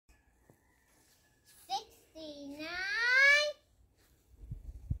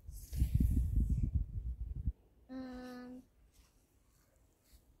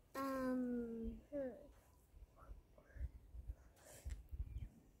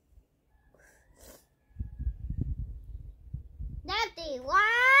Wait,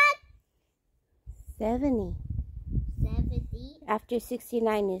 what? 70. 70. After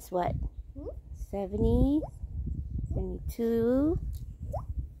 69 is what? 70, 72.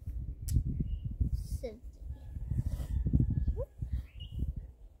 70.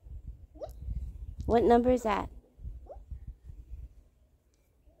 What number is that?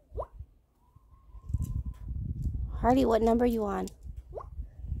 Harley, what number are you on?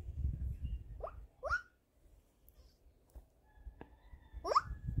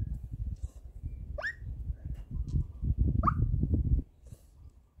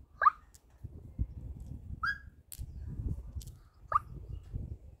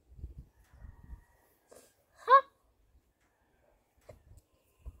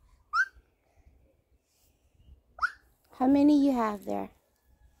 How many you have there?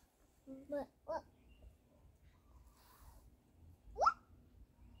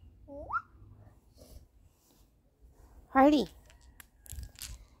 Harley.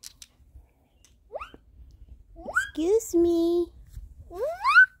 Excuse me.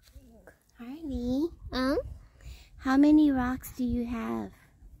 Harley. How many rocks do you have?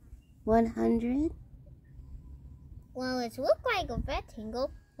 100? Well, it looks like a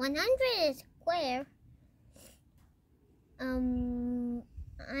rectangle. 100 is square.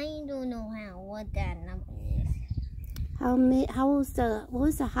 I don't know what that number is. What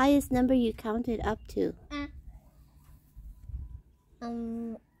was the highest number you counted up to?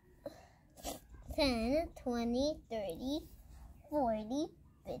 10, 20, 30, 40,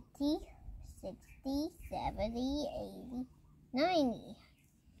 50, 60, 70, 80, 90.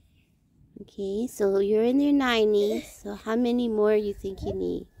 Okay, so you're in your 90s. So how many more you think you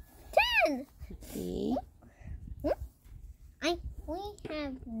need? 10. Okay. We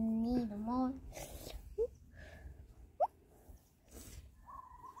need more.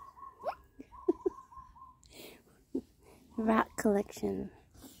 Rock collection.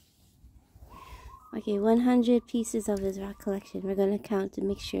 Okay, 100 pieces of his rock collection. We're going to count to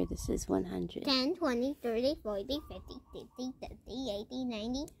make sure this is 100. 10, 20, 30, 40, 50, 60, 70, 80,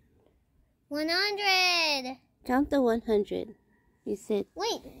 90. 100! Count the 100. You said...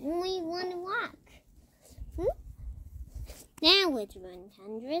 Wait, only one rock. Now it's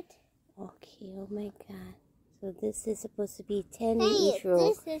 100. Okay, oh my god. So this is supposed to be 10 in Hey, each row.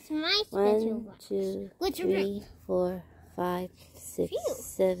 this is my special 1, rock. 2, What's your 3, 4, 5, 6, Phew.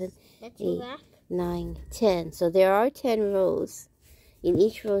 7, Special 8, rock. 9, 10. So there are 10 rows. In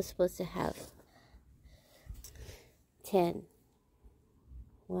each row is supposed to have 10.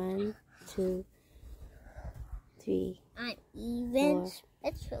 1, 2, 3, Uneven,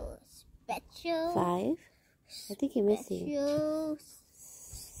 4, special. 5. I think you're missing.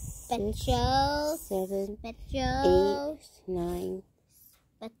 Special. 7, Special. 8, 9,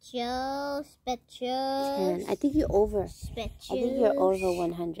 Special. 10. I think you're over. Special. I think you're over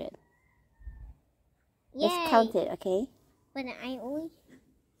 100. Yay. Let's count it, okay? But I only...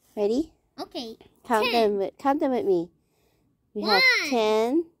 Ready? Okay. Count 10. Count them with me. We have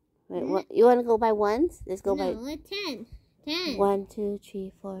 10. Wait, what? You want to go by ones? Let's go by... No, it's 10. 10. 1, 2,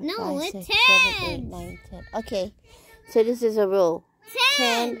 3, 4, No, 5, it's 6, 7, 8, 10. 9, 10. Okay. So this is a row.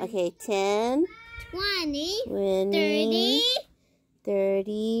 10. 10. Okay, 10. 20. 20.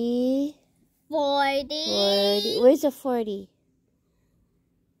 30. 40. Where's the 40?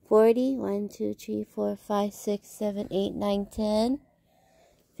 40. 1, 2, 3, 4, 5, 6, 7, 8, 9, 10.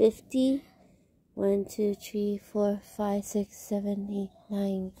 50. 1, 2, 3, 4, 5, 6, 7, 8,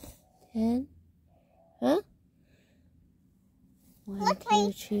 9, 10. Huh? 1,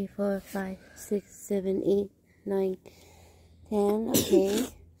 2, 3, 4, 5, 6, 7, 8, 9, 10. Okay.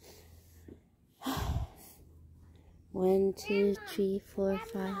 1, 2, 3, 4,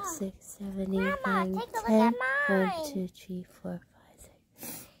 5, 6, 7, 8, 9, 10. 1, 2, 3, 4, 5, 6,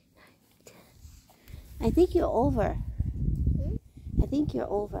 8, 9, 10. I think you're over. I think you're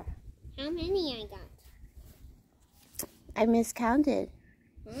over. How many I got? I miscounted.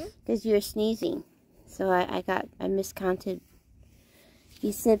 Because you were sneezing. So I miscounted.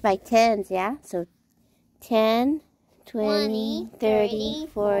 You said by tens, yeah? So 10, 20, 30,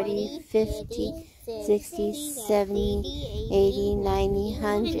 40, 50, 60, 70, 80, 90,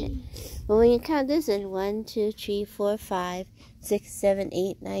 100. But when you count this in 1, 2, 3, 4, 5, 6, 7,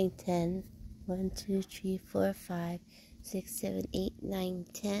 8, 9, 10. 1, 2, 3, 4, 5, 6, 7, 8, 9,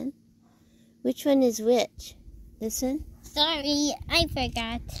 10. Which one is which? This one? Sorry, I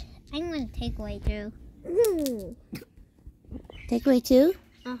forgot. I'm going to take away 2. Take away 2?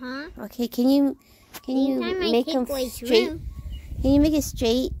 Uh-huh. Okay, can you make them straight? Can you make it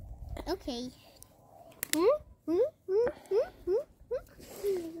straight? Okay.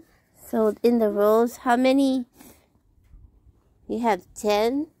 So in the rows, how many You have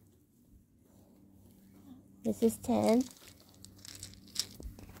 10. This is 10.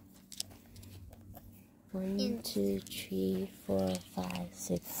 1, 2, 3, 4, 5,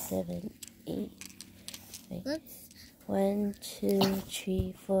 6, 7, 8. Wait. 1, 2,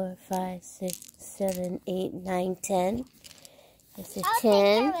 3, 4, 5, 6, 7, 8, 9, 10. This is 10. Take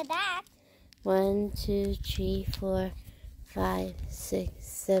care of that. 1, 2, 3, 4, 5, 6,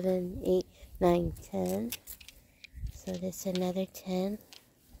 7, 8, 9, 10. So there's another 10.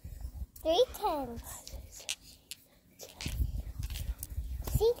 3 tens.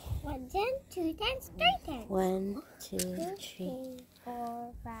 See? 1 10, 2 tens, 3 tens. 1, 2, 3,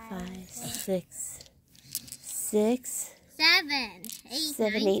 4, 5, 6, 6, 7, 8,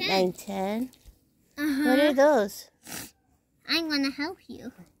 7, 9, 8, 10. 9, 10. Uh-huh. What are those? I'm going to help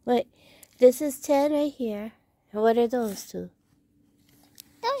you. Wait, this is 10 right here. And what are those two?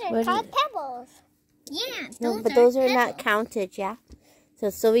 Those are called pebbles. Yeah, No, but those are not pebbles. counted, yeah?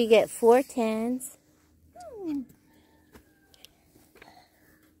 So we get 4 10s.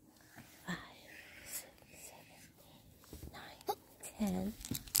 5, 6, 7, 8, 9, 10.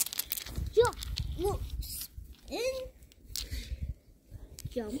 Jump, spin,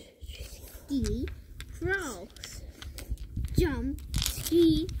 jump, ski, crawl. Jump,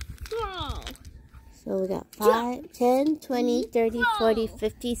 ski, crawl. So we got 5, 10, 20, 30, 40,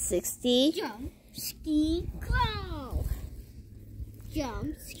 50, 60. Jump, ski, crawl.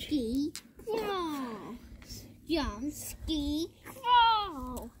 Jump, ski, crawl. Jump, ski,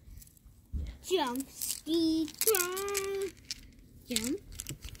 crawl. Jump, ski, crawl. Jump,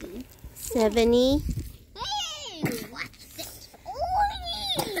 ski. 70. Hey, watch this.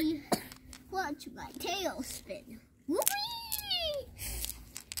 Whee! Watch my tail spin. Whee!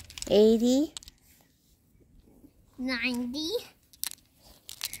 80. 90.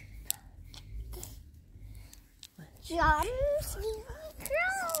 Jump, ski,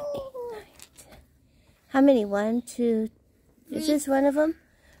 crawl. How many? 1, 2. Is this one of them?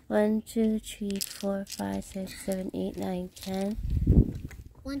 1, 2, 3, 4, 5, 6, 7, 8, 9, 10.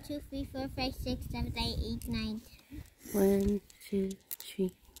 1, 2, 3, 4, 5, 6, 7, 8, 8, 9. 1, 2,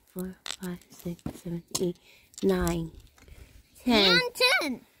 3, 4, 5, 6, 7, 8, 9, 10. And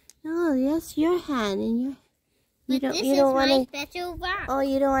 10. No, that's your hand, and you But don't want my to. special rock. Oh,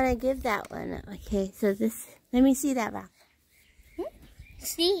 you don't want to give that one. Okay, so this. Let me see that rock.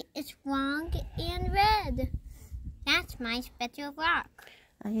 See, it's wrong and red. That's my special rock.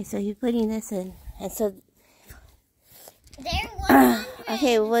 Okay, so you're putting this in, and so. There 100.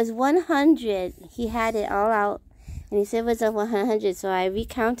 Okay, it was 100. He had it all out, and he said it was a 100, so I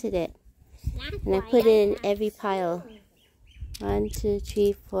recounted it. That's And I why put it in got every pile. 1, 2,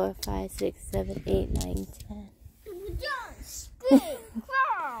 3, 4, 5, 6, 7, 8, 9, 10. Jump, spin,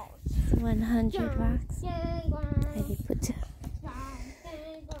 crawl. 100 rocks. I did put two.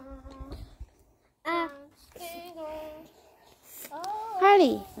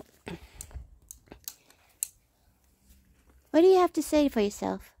 Harley, what do you have to say for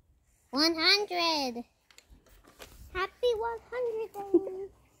yourself? 100. Happy 100 days.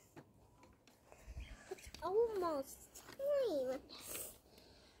 It's almost time.